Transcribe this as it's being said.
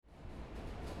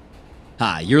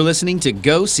Hi, you're listening to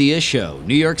Go See a Show,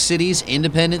 New York City's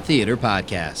independent theater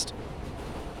podcast.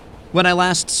 When I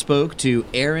last spoke to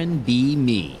Erin B.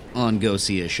 Mee on Go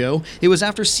See a Show, it was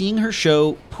after seeing her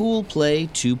show Pool Play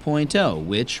 2.0,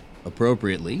 which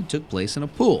appropriately took place in a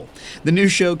pool. The new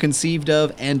show, conceived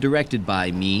of and directed by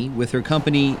Mee with her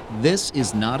company This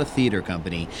Is Not a Theater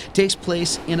Company, takes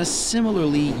place in a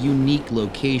similarly unique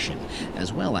location,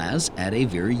 as well as at a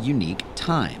very unique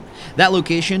time. That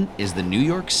location is the New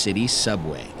York City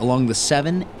subway along the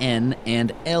 7, N,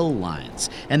 and L lines.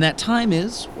 And that time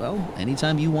is, well,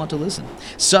 anytime you want to listen.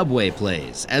 Subway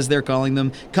plays, as they're calling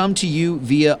them, come to you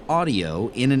via audio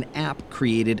in an app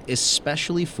created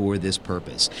especially for this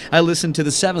purpose. I listened to the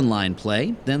 7-line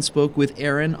play, then spoke with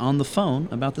Erin on the phone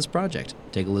about this project.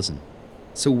 Take a listen.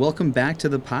 So welcome back to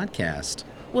the podcast.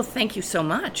 Well, thank you so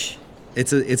much.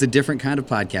 It's a different kind of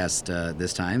podcast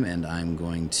this time, and I'm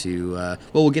going to,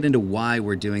 we'll get into why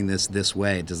we're doing this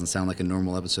way. It doesn't sound like a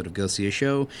normal episode of Go See a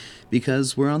Show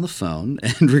because we're on the phone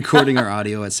and recording our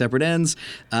audio at separate ends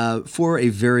for a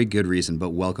very good reason.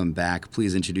 But welcome back.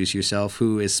 Please introduce yourself.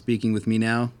 Who is speaking with me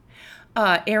now?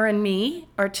 Erin Mee,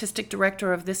 artistic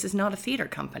director of This Is Not a Theater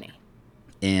Company.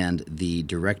 And the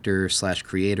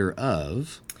director/creator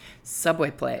of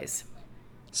Subway Plays.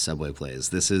 Subway Plays.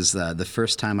 This is the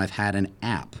first time I've had an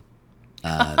app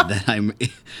that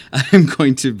I'm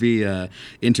going to be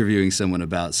interviewing someone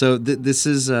about. So this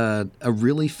is a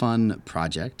really fun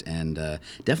project and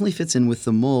definitely fits in with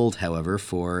the mold, however,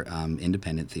 for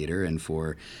independent theater and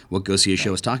for what Go See a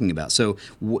Show is talking about. So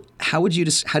how do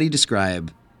you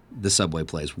describe the Subway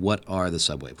Plays? What are the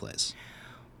Subway Plays?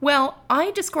 Well,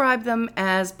 I describe them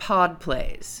as pod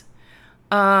plays.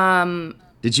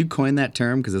 Did you coin that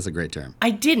term? Because that's a great term.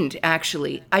 I didn't,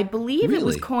 actually. I believe It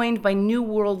was coined by New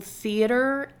World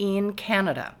Theater in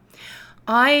Canada.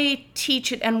 I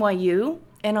teach at NYU,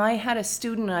 and I had a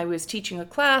student, I was teaching a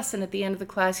class, and at the end of the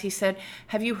class he said,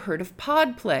 "Have you heard of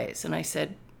pod plays?" And I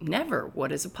said, "Never.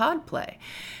 What is a pod play?"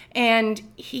 And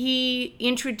he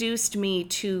introduced me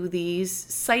to these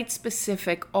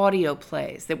site-specific audio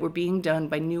plays that were being done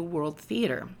by New World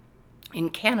Theater in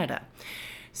Canada.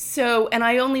 So, and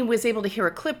I only was able to hear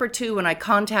a clip or two, and I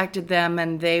contacted them,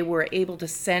 and they were able to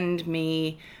send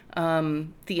me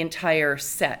the entire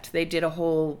set. They did a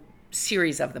whole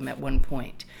series of them at one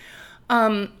point.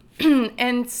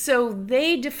 And so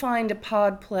they defined a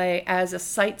pod play as a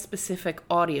site-specific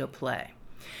audio play.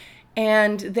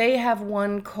 And they have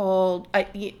one called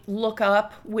Look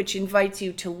Up, which invites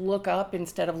you to look up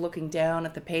instead of looking down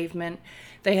at the pavement.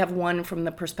 They have one from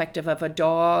the perspective of a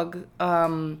dog,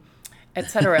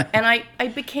 etc. And I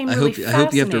became really fascinated. I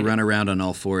hope you have to run around on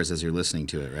all fours as you're listening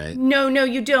to it, right? No,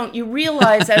 you don't. You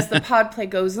realize as the pod play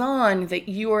goes on that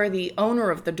you're the owner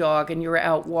of the dog and you're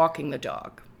out walking the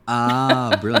dog.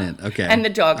 Ah, brilliant. Okay. And the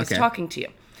dog is talking to you.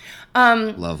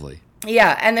 Lovely.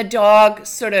 Yeah, and the dog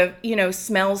sort of,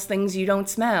 smells things you don't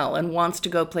smell and wants to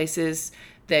go places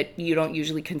that you don't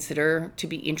usually consider to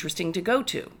be interesting to go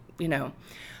to,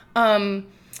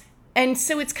 And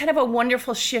so it's kind of a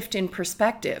wonderful shift in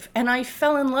perspective. And I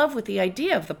fell in love with the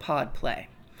idea of the pod play.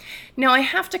 Now, I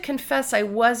have to confess, I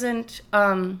wasn't,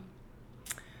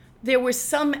 there were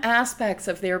some aspects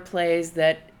of their plays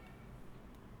that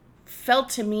felt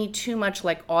to me too much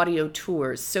like audio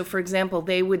tours. So, for example,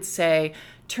 they would say,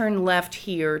 turn left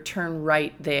here, turn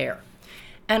right there.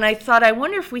 And I thought, I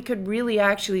wonder if we could really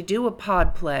actually do a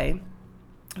pod play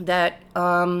that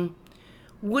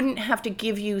wouldn't have to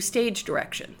give you stage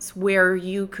directions, where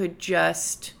you could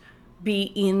just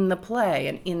be in the play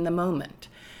and in the moment.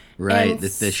 Right,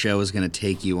 that the show is going to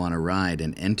take you on a ride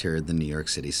and enter the New York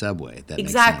City subway. That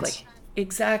makes sense.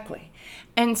 Exactly.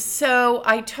 And so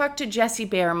I talked to Jesse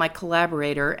Baer, my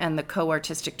collaborator and the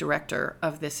co-artistic director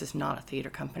of This Is Not a Theater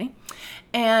Company.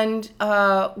 And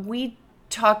we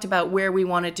talked about where we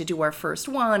wanted to do our first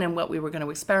one and what we were going to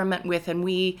experiment with. And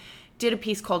we did a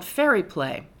piece called Ferry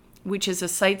Play, which is a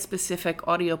site-specific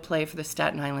audio play for the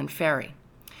Staten Island Ferry.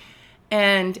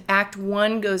 And Act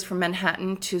 1 goes from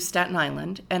Manhattan to Staten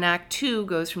Island, and Act 2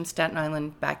 goes from Staten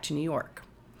Island back to New York.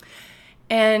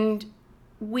 And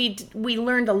we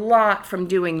learned a lot from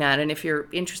doing that, and if you're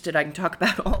interested, I can talk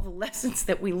about all the lessons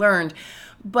that we learned.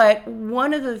 But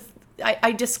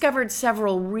I discovered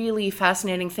several really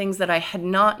fascinating things that I had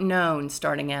not known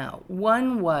starting out.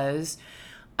 One was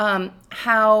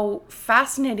how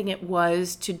fascinating it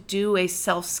was to do a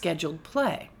self-scheduled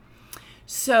play.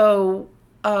 So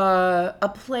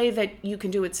a play that you can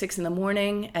do at 6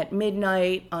 a.m, at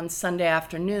midnight, on Sunday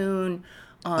afternoon,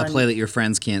 A play that your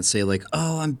friends can't say, like,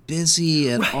 oh, I'm busy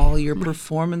at all your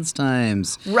performance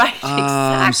times. Right, exactly.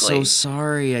 I'm so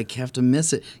sorry. I have to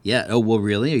miss it. Yeah. Oh, well,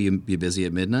 really? Are you busy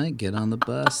at midnight? Get on the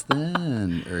bus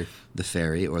then. Or the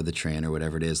ferry or the train or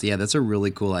whatever it is. Yeah, that's a really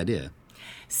cool idea.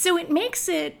 So it makes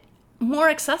it more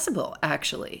accessible,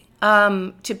 actually,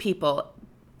 to people.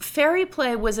 Ferry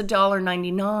play was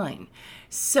 $1.99.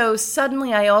 So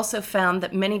suddenly I also found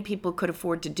that many people could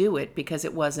afford to do it because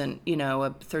it wasn't, a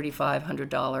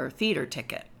 $3,500 theater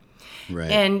ticket.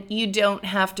 Right. And you don't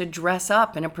have to dress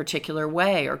up in a particular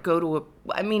way or go to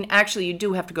actually you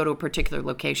do have to go to a particular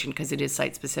location because it is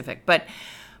site specific. But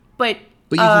you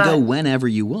can go whenever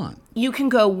you want. You can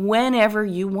go whenever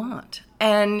you want.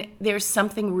 And there's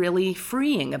something really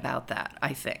freeing about that,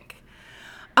 I think.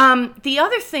 The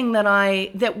other thing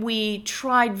that we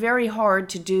tried very hard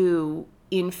to do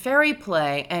in ferry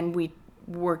play, and we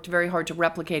worked very hard to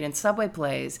replicate in subway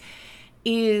plays,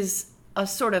 is a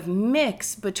sort of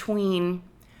mix between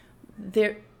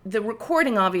the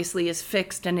recording obviously is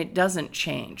fixed and it doesn't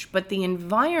change, but the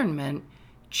environment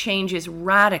changes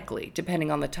radically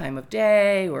depending on the time of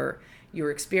day or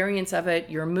your experience of it,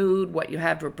 your mood, what you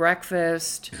had for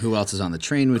breakfast. Who else is on the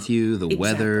train with you, the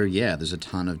weather. Yeah, there's a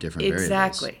ton of different variables.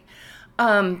 Exactly.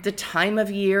 The time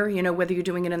of year, whether you're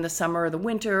doing it in the summer or the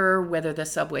winter, whether the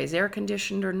subway is air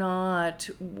conditioned or not,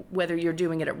 whether you're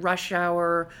doing it at rush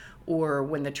hour or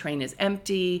when the train is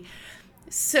empty.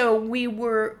 So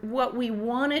what we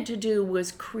wanted to do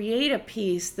was create a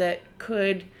piece that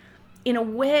could, in a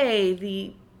way,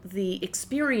 the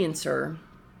experiencer,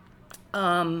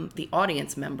 the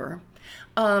audience member,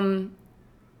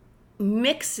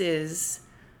 mixes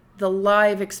the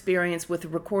live experience with the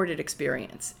recorded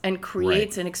experience and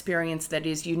creates an experience that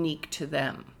is unique to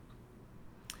them.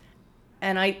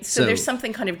 And so there's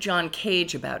something kind of John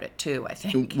Cage about it too, I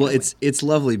think. Well, it's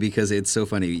lovely because it's so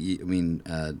funny. I mean,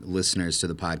 listeners to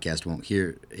the podcast won't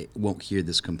hear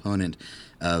this component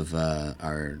of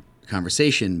our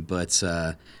conversation, but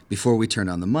before we turned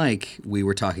on the mic, we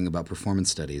were talking about performance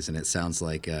studies, and it sounds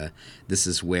like this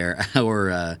is where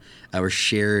our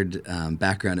shared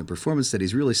background in performance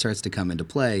studies really starts to come into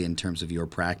play in terms of your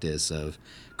practice of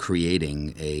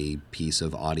creating a piece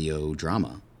of audio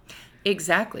drama.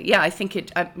 Exactly. Yeah, I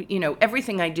think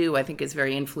everything I do, I think, is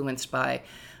very influenced by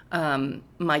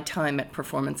my time at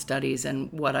performance studies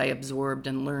and what I absorbed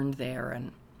and learned there,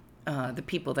 and the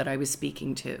people that I was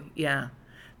speaking to. Yeah.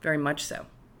 Very much so.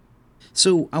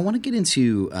 So I want to get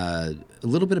into a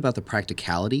little bit about the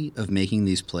practicality of making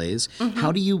these plays. Mm-hmm.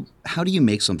 How do you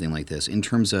make something like this in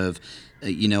terms of,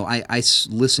 I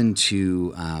listened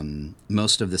to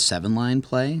most of the 7-line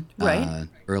play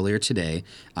earlier today.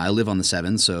 I live on the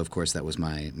 7, so of course that was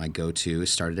my go-to. It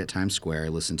started at Times Square. I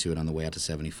listened to it on the way out to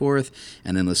 74th,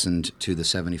 and then listened to the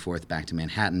 74th back to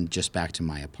Manhattan, just back to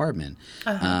my apartment.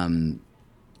 Uh-huh.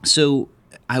 So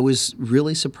I was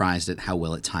really surprised at how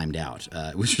well it timed out,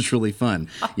 which was really fun.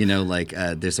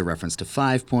 There's a reference to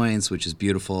 5 points, which is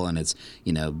beautiful, and it's,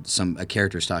 a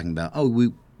character's talking about, a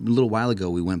little while ago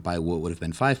we went by what would have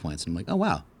been 5 points. And I'm like, oh,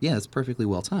 wow, yeah, that's perfectly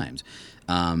well timed.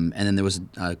 And then there was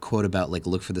a quote about,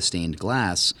 look for the stained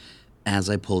glass as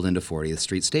I pulled into 40th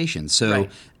Street Station. So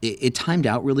it timed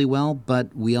out really well,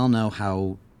 but we all know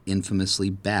how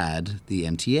infamously bad the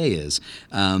MTA is.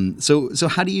 So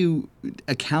how do you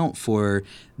account for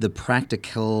the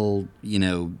practical,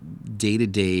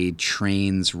 day-to-day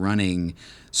trains running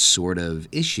sort of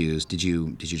issues? Did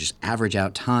you just average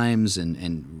out times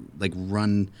and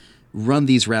run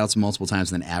these routes multiple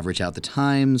times and then average out the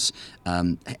times?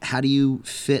 How do you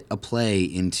fit a play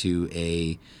into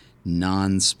a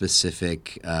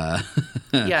non-specific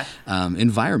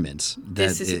environment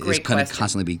that is going to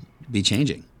constantly be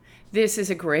changing? This is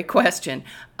a great question.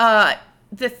 The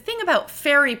thing about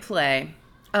ferry play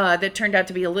that turned out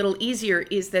to be a little easier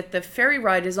is that the ferry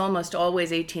ride is almost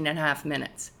always 18 and a half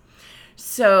minutes.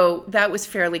 So that was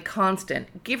fairly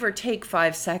constant, give or take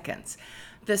 5 seconds.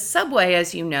 The subway,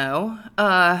 as you know,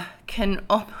 can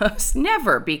almost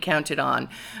never be counted on.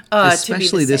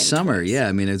 Especially to be this summer. twice. Yeah,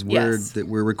 I mean,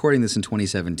 we're recording this in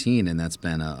 2017, and that's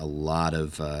been a lot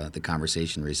of the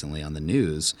conversation recently on the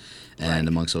news and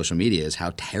among social media is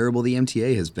how terrible the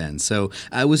MTA has been. So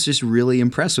I was just really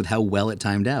impressed with how well it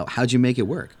timed out. How'd you make it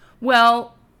work?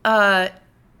 Well,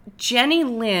 Jenny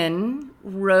Lin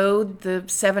rode the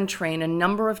 7 train a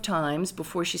number of times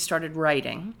before she started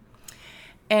writing.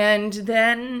 And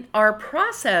then our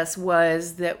process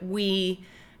was that we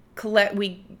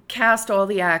cast all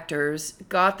the actors,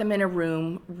 got them in a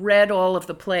room, read all of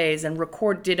the plays, and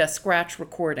did a scratch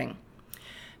recording.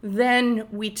 Then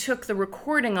we took the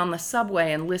recording on the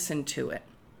subway and listened to it.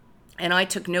 And I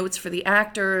took notes for the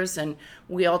actors, and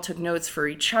we all took notes for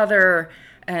each other.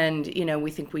 And,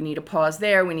 we think we need a pause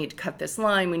there. We need to cut this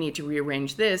line. We need to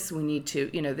rearrange this. We need to,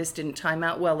 this didn't time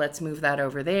out well. Let's move that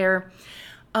over there.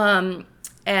 And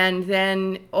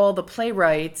then all the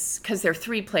playwrights, because there are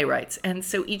 3 playwrights. And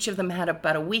so each of them had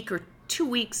about a week or 2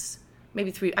 weeks,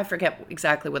 maybe 3, I forget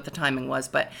exactly what the timing was,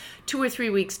 but 2 or 3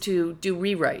 weeks to do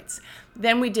rewrites.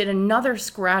 Then we did another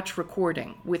scratch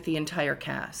recording with the entire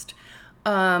cast.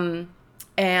 And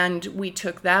we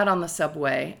took that on the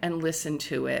subway and listened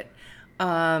to it,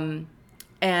 and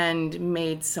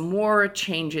made some more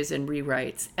changes and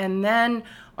rewrites. And then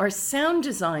our sound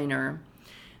designer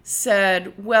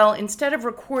said, well, instead of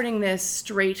recording this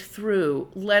straight through,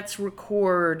 let's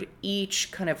record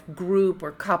each kind of group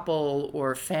or couple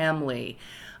or family.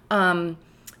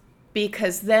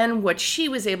 Because then what she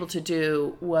was able to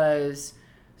do was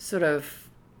sort of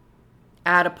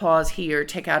add a pause here,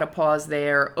 take out a pause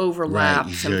there, overlap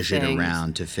some things. Right, you zhuzh it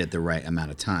around to fit the right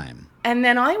amount of time. And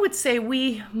then I would say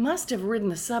we must have ridden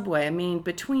the subway. I mean,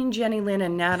 between Jenny Lynn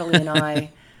and Natalie and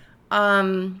I,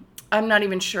 I'm not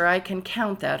even sure I can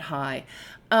count that high.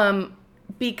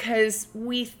 Because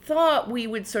we thought we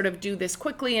would sort of do this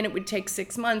quickly and it would take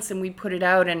 6 months and we'd put it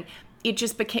out, and it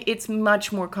just became, it's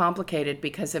much more complicated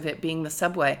because of it being the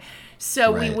subway.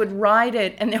 So we would ride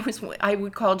it, and I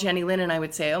would call Jenny Lynn and I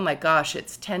would say, oh my gosh,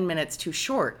 it's 10 minutes too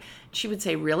short. She would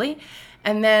say, really?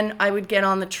 And then I would get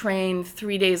on the train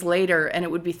 3 days later and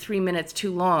it would be 3 minutes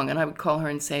too long. And I would call her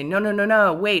and say,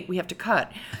 no, wait, we have to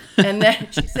cut. And then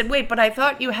she said, wait, but I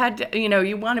thought you had to,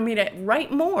 you wanted me to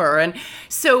write more. And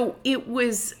so it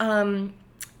was,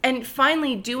 and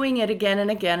finally doing it again and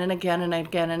again and again and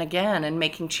again and again and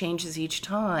making changes each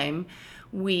time,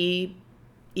 we,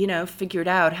 figured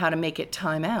out how to make it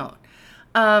time out.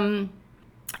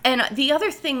 And the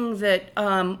other thing that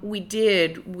we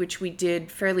did, which we did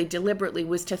fairly deliberately,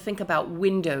 was to think about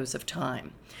windows of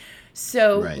time.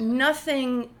 So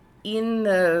nothing in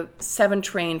the 7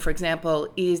 train, for example,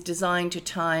 is designed to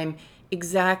time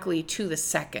exactly to the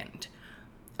second.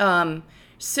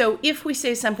 So if we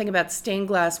say something about stained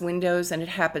glass windows and it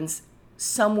happens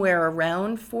somewhere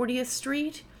around 40th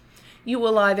Street, you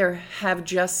will either have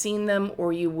just seen them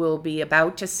or you will be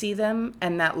about to see them,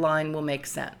 and that line will make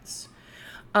sense.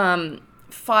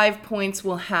 5 points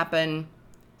will happen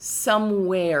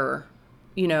somewhere,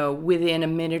 within a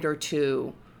minute or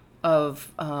two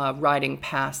of riding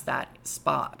past that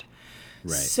spot.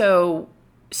 Right. So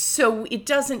it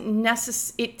doesn't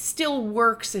it still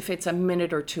works if it's a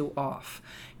minute or two off.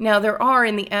 Now, there are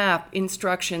in the app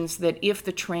instructions that if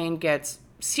the train gets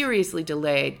seriously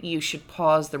delayed, you should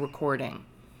pause the recording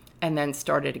and then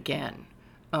start it again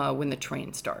when the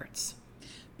train starts.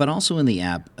 But also in the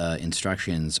app,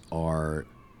 instructions are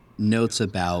notes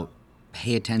about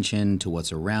pay attention to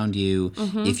what's around you.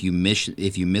 Mm-hmm.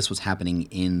 If you miss what's happening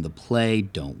in the play,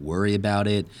 don't worry about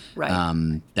it.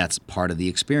 Right. That's part of the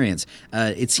experience.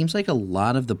 It seems like a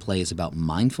lot of the play is about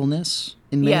mindfulness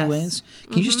in many ways.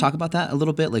 Can you just talk about that a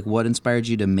little bit? Like, what inspired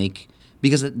you to make?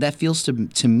 Because that feels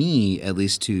to me, at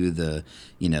least to the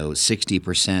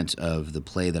 60% of the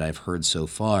play that I've heard so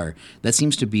far, that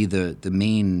seems to be the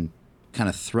main kind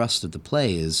of thrust of the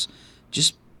play is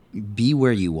just be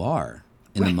where you are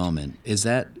in the moment. Is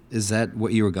that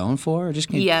what you were going for? Or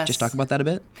can you just talk about that a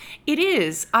bit? It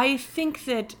is. I think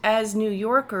that as New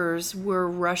Yorkers, we're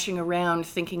rushing around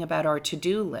thinking about our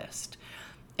to-do list.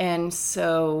 And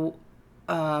so,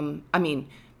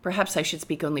 perhaps I should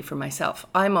speak only for myself.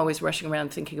 I'm always rushing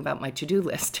around thinking about my to-do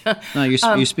list. No,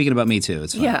 you're speaking about me too.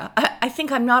 It's fine. Yeah, I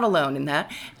think I'm not alone in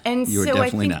that. And you're so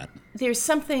definitely I think not. There's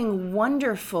something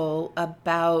wonderful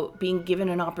about being given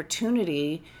an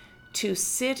opportunity to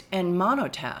sit and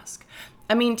monotask.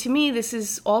 I mean, to me, this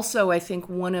is also, I think,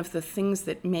 one of the things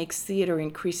that makes theater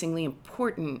increasingly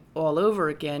important all over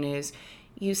again is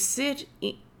you sit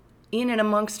in and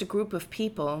amongst a group of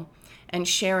people and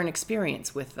share an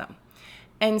experience with them.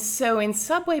 And so in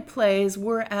subway plays,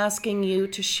 we're asking you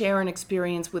to share an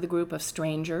experience with a group of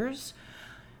strangers,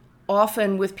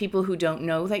 often with people who don't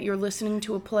know that you're listening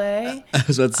to a play. I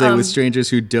was about to say, with strangers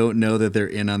who don't know that they're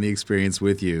in on the experience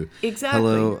with you. Exactly.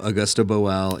 Hello, Augusto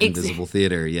Boal, Invisible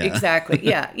Theater. Yeah. Exactly.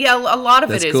 Yeah. Yeah. A lot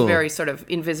of it is cool. very sort of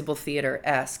Invisible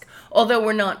Theater-esque, although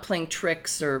we're not playing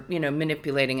tricks or,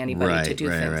 manipulating anybody to do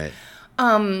things.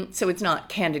 Right. So it's not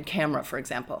candid camera, for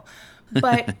example.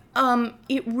 But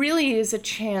it really is a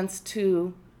chance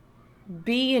to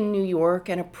be in New York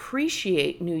and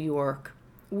appreciate New York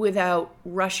without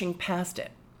rushing past it.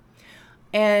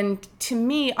 And to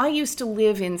me, I used to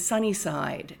live in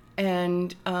Sunnyside,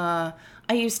 and I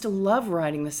used to love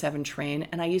riding the 7 train,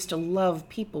 and I used to love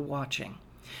people watching.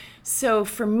 So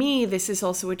for me, this is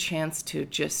also a chance to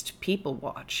just people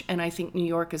watch. And I think New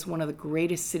York is one of the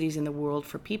greatest cities in the world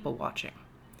for people watching.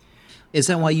 Is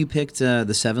that why you picked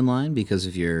the 7 line, because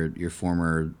of your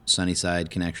former Sunnyside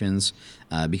connections?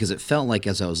 Because it felt like,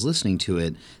 as I was listening to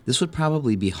it, this would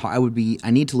probably be hard.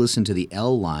 I need to listen to the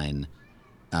L line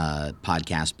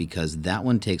podcast, because that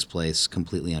one takes place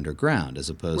completely underground, as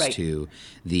opposed to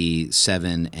the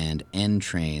 7 and N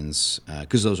trains,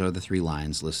 because those are the 3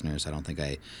 lines, listeners. I don't think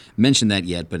I mentioned that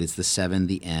yet, but it's the 7,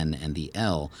 the N, and the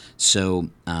L. So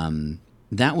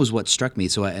that was what struck me.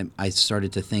 So I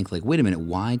started to think, like, wait a minute,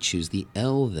 why choose the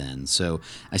L then? So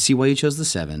I see why you chose the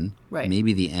 7,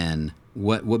 maybe the N.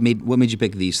 What made you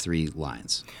pick these 3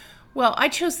 lines? Well, I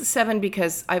chose the 7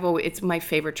 because it's my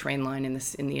favorite train line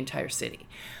in the entire city.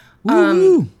 I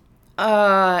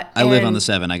live on the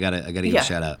 7. I gotta give a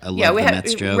shout out. I love the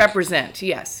Mets joke. Represent,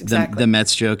 yes, exactly. The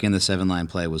Mets joke in the 7 line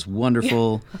play was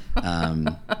wonderful.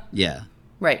 Yeah.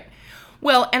 Right.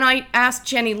 Well, and I asked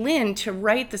Jenny Lind to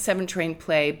write the 7 train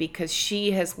play because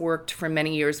she has worked for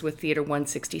many years with Theater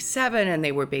 167, and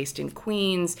they were based in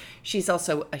Queens. She's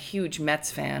also a huge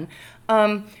Mets fan.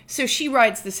 So she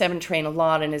rides the 7 train a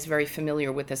lot and is very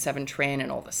familiar with the 7 train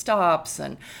and all the stops.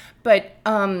 But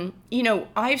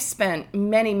I've spent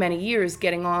many, many years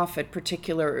getting off at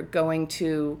going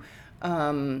to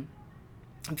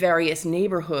various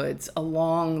neighborhoods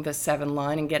along the 7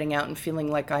 line and getting out and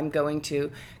feeling like I'm going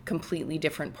to completely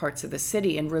different parts of the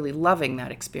city and really loving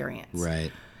that experience.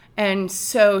 Right. And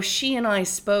so she and I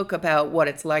spoke about what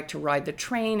it's like to ride the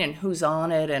train and who's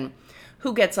on it and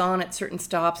who gets on at certain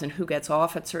stops and who gets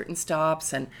off at certain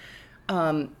stops. And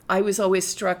I was always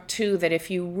struck, too, that if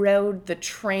you rode the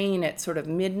train at sort of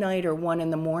midnight or 1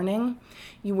 in the morning,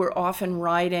 you were often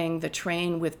riding the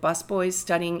train with busboys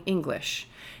studying English.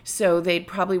 So they'd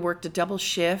probably worked a double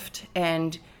shift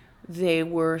and they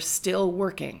were still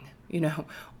working,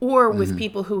 or with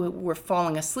people who were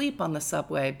falling asleep on the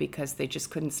subway because they just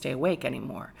couldn't stay awake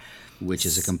anymore. Which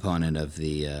is a component of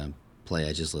the play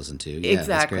I just listened to. Yeah,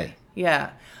 exactly. That's great. Yeah.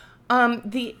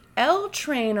 The L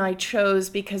train I chose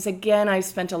because, again, I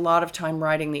spent a lot of time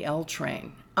riding the L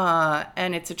train.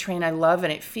 And it's a train I love,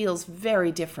 and it feels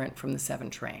very different from the 7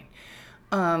 train.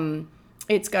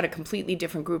 It's got a completely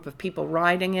different group of people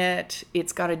riding it.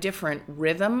 It's got a different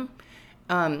rhythm.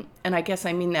 And I guess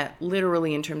I mean that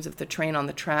literally in terms of the train on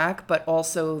the track, but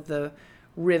also the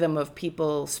rhythm of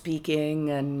people speaking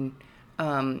and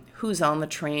who's on the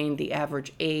train, the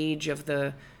average age of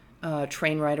the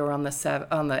train rider on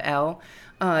the L.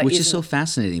 Which is so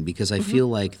fascinating because I feel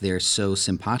like they're so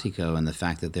simpatico in the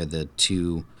fact that they're the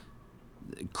 2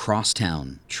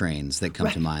 crosstown trains that come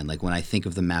to mind. Like when I think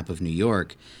of the map of New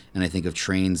York and I think of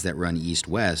trains that run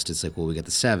east-west, it's like, well, we got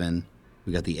the 7,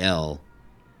 we got the L.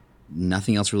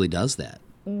 Nothing else really does that.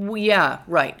 Yeah,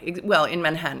 right. Well, in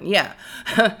Manhattan, yeah.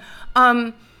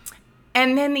 And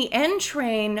then the N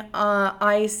train,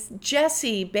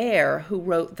 Jessie Baer, who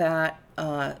wrote that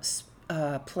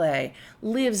play,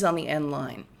 lives on the N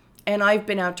line. And I've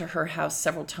been out to her house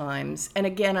several times. And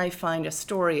again, I find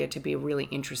Astoria to be a really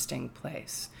interesting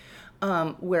place.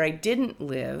 Where I didn't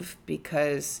live,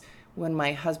 because when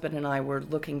my husband and I were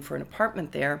looking for an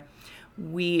apartment there,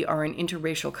 we are an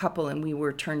interracial couple, and we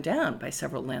were turned down by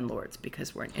several landlords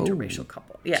because we're an interracial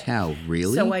couple. Yeah. Cow,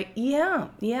 really? So back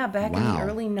in the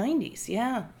early 90s,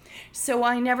 yeah. So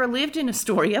I never lived in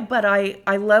Astoria, but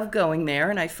I love going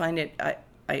there, and I find it,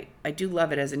 I do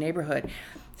love it as a neighborhood.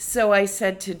 So I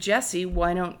said to Jessie,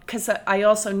 why don't, because I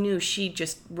also knew she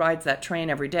just rides that train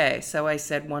every day. So I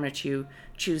said, why don't you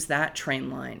choose that train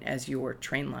line as your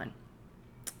train line?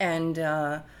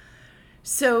 And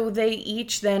so they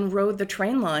each then rode the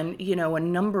train line, a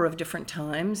number of different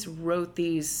times, wrote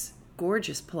these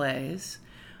gorgeous plays.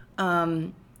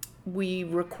 We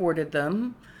recorded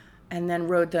them and then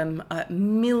rode them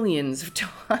millions of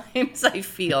times, I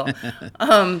feel,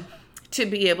 to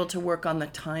be able to work on the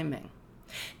timing.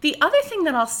 The other thing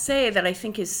that I'll say that I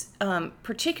think is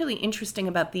particularly interesting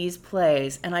about these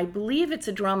plays, and I believe it's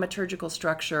a dramaturgical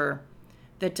structure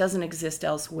that doesn't exist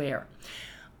elsewhere.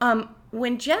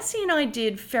 When Jessie and I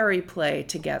did Ferry Play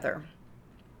together,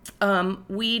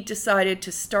 we decided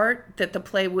to start that the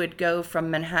play would go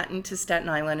from Manhattan to Staten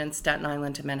Island and Staten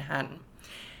Island to Manhattan.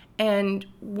 And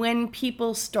when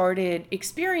people started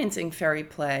experiencing Ferry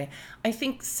Play, I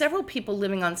think several people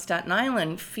living on Staten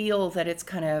Island feel that it's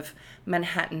kind of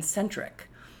Manhattan-centric.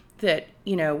 That,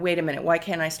 wait a minute, why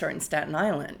can't I start in Staten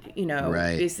Island?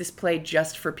 Right. Is this play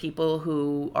just for people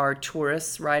who are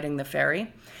tourists riding the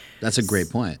ferry? That's a great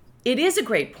point. It is a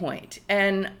great point.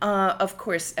 And of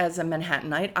course, as a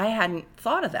Manhattanite, I hadn't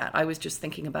thought of that. I was just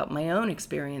thinking about my own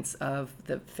experience of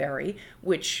the ferry,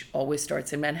 which always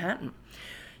starts in Manhattan.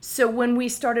 So when we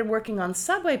started working on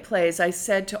subway plays, I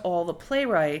said to all the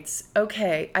playwrights,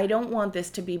 okay, I don't want this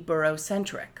to be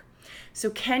borough-centric. So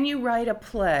can you write a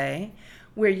play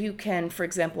where you can, for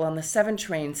example, on the 7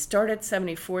 train, start at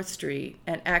 74th Street,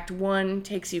 and Act 1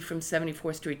 takes you from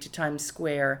 74th Street to Times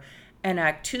Square, and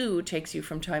Act 2 takes you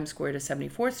from Times Square to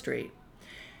 74th Street?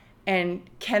 And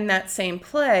can that same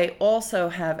play also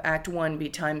have Act 1 be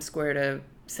Times Square to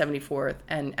 74th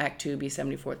and Act 2 be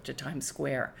 74th to Times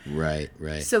Square? Right.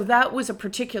 So that was a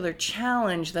particular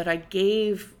challenge that I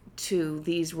gave to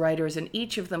these writers, and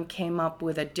each of them came up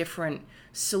with a different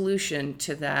solution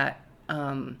to that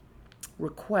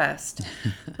request.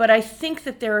 But I think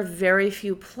that there are very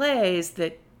few plays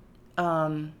that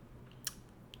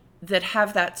that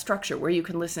have that structure where you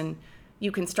can listen.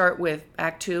 You can start with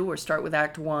Act 2 or start with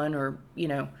Act 1, or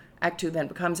Act 2 then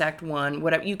becomes Act 1.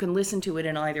 Whatever, you can listen to it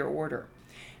in either order.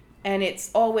 And it's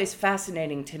always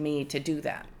fascinating to me to do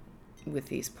that with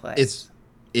these plays.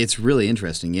 It's really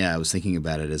interesting. Yeah, I was thinking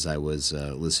about it as I was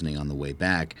listening on the way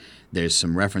back. There's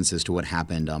some references to what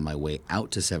happened on my way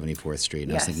out to 74th Street.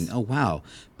 And Yes. I was thinking, oh, wow,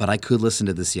 but I could listen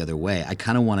to this the other way. I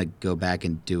kind of want to go back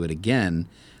and do it again,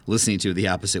 listening to it the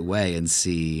opposite way, and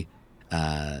see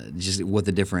just what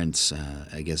the difference,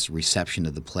 I guess, reception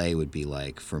of the play would be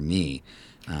like for me.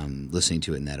 Listening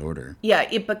to it in that order. Yeah,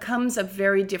 it becomes a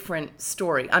very different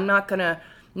story. I'm not going to,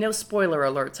 no spoiler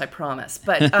alerts, I promise.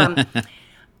 But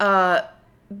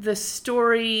the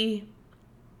story,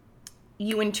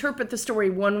 you interpret the story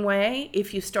one way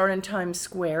if you start in Times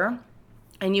Square,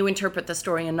 and you interpret the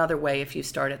story another way if you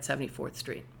start at 74th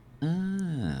Street.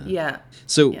 Yeah.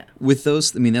 So with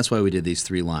those, I mean, that's why we did these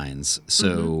 3 lines.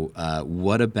 So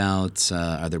what about,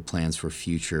 are there plans for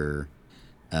future?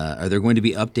 Are there going to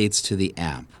be updates to the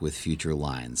app with future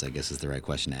lines, I guess is the right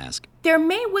question to ask. There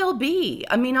may well be.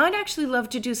 I mean, I'd actually love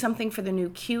to do something for the new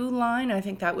Q line. I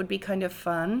think that would be kind of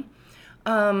fun.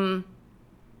 I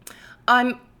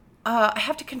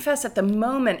have to confess, at the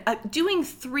moment, doing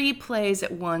 3 plays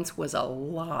at once was a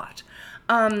lot.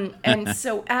 And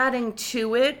so adding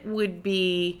to it would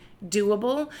be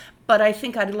doable, but I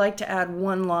think I'd like to add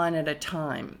 1 line at a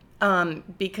time.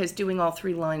 Because doing all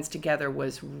 3 lines together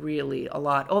was really a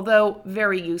lot, although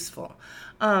very useful.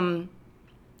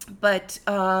 But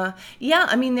I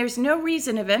mean, there's no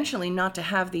reason eventually not to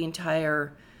have the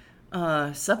entire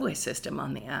subway system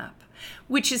on the app,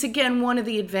 which is, again, one of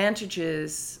the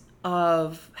advantages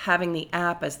of having the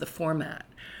app as the format.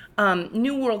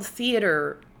 New World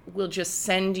Theater will just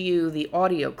send you the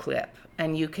audio clip,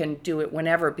 and you can do it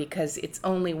whenever because it's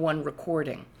only 1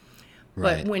 recording.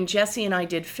 Right. But when Jesse and I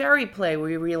did Fairy Play,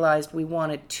 we realized we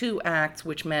wanted 2 acts,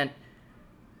 which meant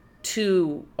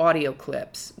 2 audio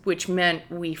clips, which meant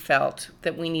we felt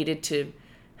that we needed to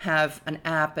have an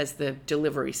app as the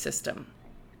delivery system.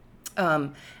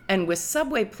 And with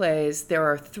Subway Plays, there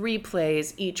are 3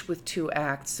 plays, each with 2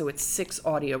 acts, so it's 6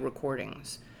 audio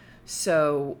recordings.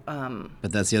 So,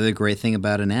 but that's the other great thing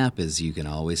about an app is you can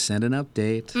always send an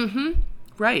update.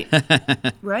 Right,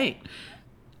 right.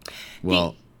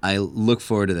 Well, I look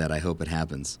forward to that. I hope it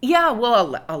happens. Yeah,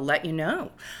 well, I'll let you know.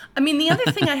 I mean, the other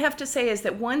thing I have to say is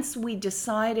that once we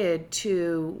decided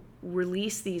to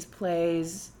release these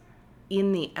plays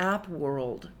in the app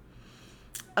world,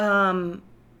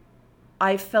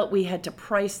 I felt we had to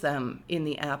price them in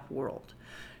the app world.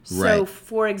 So, Right.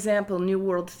 for example, New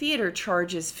World Theater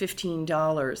charges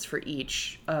 $15 for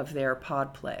each of their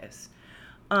pod plays.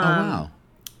 Oh, wow.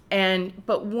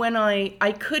 But when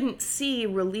I couldn't see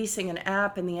releasing an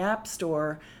app in the App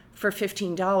Store for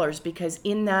 $15 because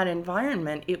in that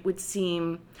environment it would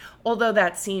seem, although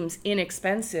that seems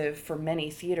inexpensive for many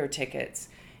theater tickets,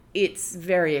 it's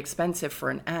very expensive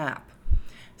for an app.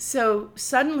 So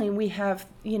suddenly we have,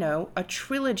 a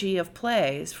trilogy of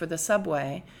plays for the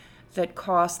subway that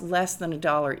cost less than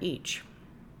 $1 each.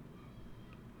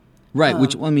 Right,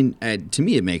 which, well, I mean, to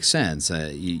me it makes sense.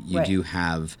 You Right. do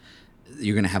have,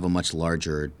 you're going to have a much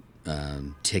larger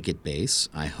ticket base,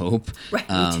 I hope. Right,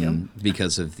 me too.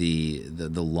 Because of the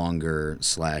longer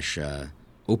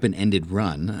 / open-ended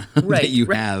run Right, that you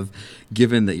right. have,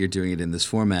 given that you're doing it in this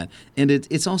format. And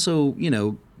it's also,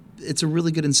 it's a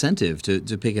really good incentive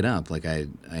to pick it up. Like I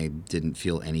didn't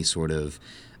feel any sort of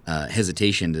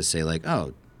hesitation to say like,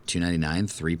 oh, $2.99,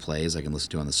 3 plays I can listen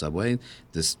to on the subway.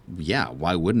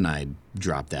 Why wouldn't I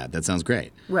drop that? That sounds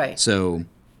great. Right. So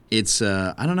it's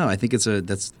I don't know. I think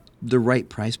that's the right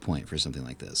price point for something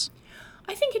like this.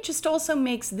 I think it just also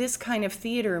makes this kind of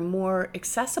theater more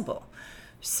accessible.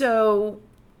 So,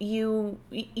 you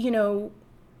know,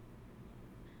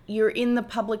 you're in the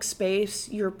public space,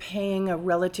 you're paying a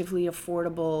relatively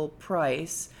affordable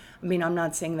price. I mean, I'm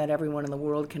not saying that everyone in the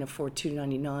world can afford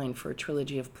 $2.99 for a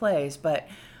trilogy of plays, but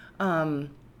the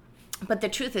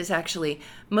truth is actually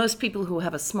most people who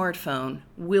have a smartphone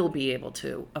will be able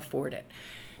to afford it.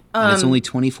 And it's only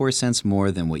 24 cents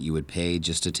more than what you would pay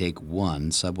just to take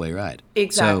one subway ride.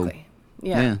 Exactly.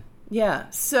 So, yeah.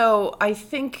 So I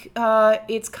think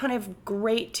it's kind of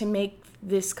great to make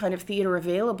this kind of theater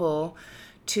available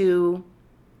to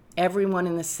everyone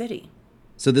in the city.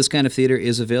 So this kind of theater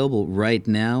is available right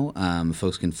now.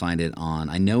 Folks can find it on,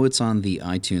 I know it's on the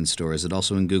iTunes store. Is it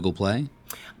also in Google Play?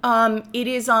 It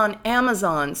is on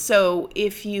Amazon. So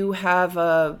if you have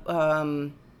a,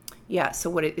 so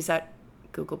what is that?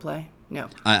 Google Play? No.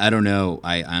 I don't know.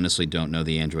 I honestly don't know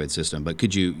the Android system,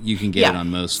 but you can get it on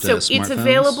most smartphones? So it's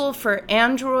available for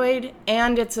Android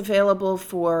and it's available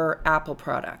for Apple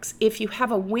products. If you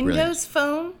have a Windows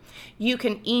phone, you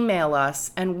can email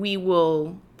us and we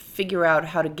will figure out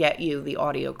how to get you the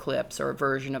audio clips or a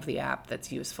version of the app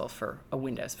that's useful for a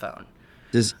Windows phone.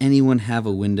 Does anyone have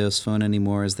a Windows phone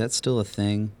anymore? Is that still a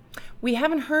thing? We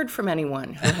haven't heard from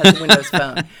anyone who has a Windows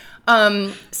phone.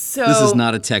 So this is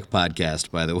not a tech podcast,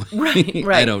 by the way.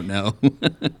 Right. I don't know.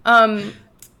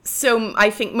 So I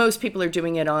think most people are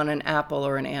doing it on an Apple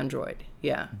or an Android.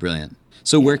 Yeah. Brilliant.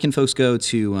 So where can folks go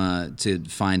to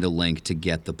find a link to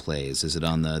get the plays? Is it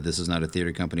on the This Is Not a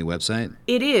Theater Company website?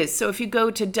 It is. So if you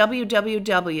go to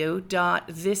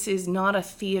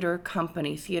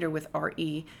www.thisisnotatheatercompany, theater with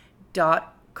RE.com,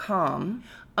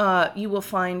 you will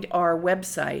find our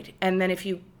website. And then if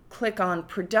you click on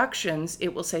productions,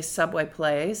 it will say Subway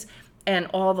Plays, and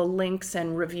all the links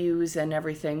and reviews and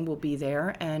everything will be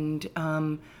there. And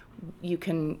you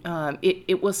can,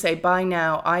 it will say buy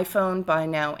now iPhone, buy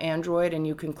now Android, and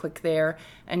you can click there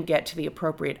and get to the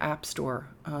appropriate app store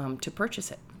to purchase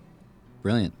it.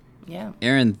 Brilliant. Yeah.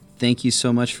 Erin, thank you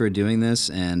so much for doing this,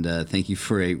 and thank you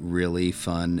for a really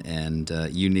fun and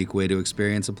unique way to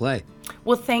experience a play.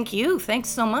 Well, thank you. Thanks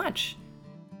so much.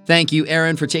 Thank you,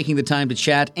 Erin, for taking the time to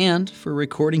chat and for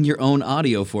recording your own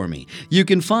audio for me. You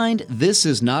can find This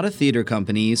Is Not a Theater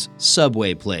Company's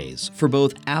Subway Plays for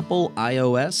both Apple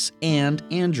iOS and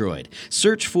Android.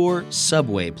 Search for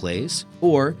Subway Plays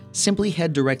or simply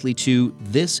head directly to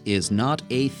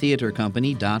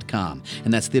thisisnotatheatercompany.com,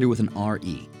 and that's theater with an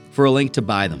R-E, for a link to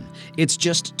buy them. It's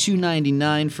just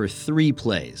 $2.99 for 3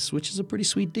 plays, which is a pretty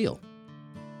sweet deal.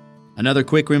 Another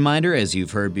quick reminder, as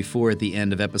you've heard before at the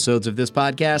end of episodes of this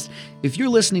podcast, if you're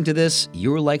listening to this,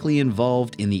 you're likely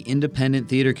involved in the independent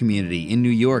theater community in New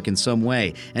York in some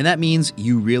way, and that means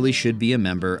you really should be a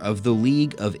member of the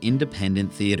League of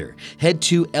Independent Theater. Head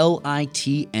to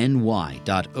litny.org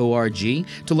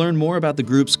to learn more about the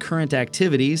group's current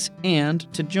activities and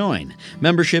to join.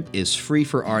 Membership is free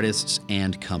for artists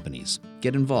and companies.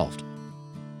 Get involved.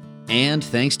 And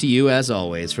thanks to you, as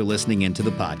always, for listening into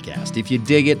the podcast. If you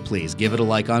dig it, please give it a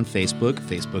like on Facebook,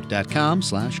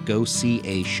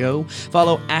 facebook.com/GoSeeAShow.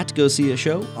 Follow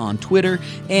 @GoSeeAShow on Twitter,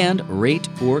 and rate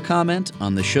or comment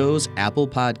on the show's Apple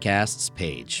Podcasts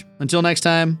page. Until next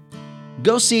time,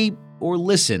 go see or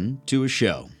listen to a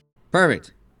show.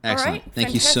 Perfect. Excellent. All right,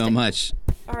 Thank you so much.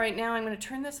 All right, now I'm going to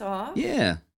turn this off.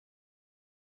 Yeah.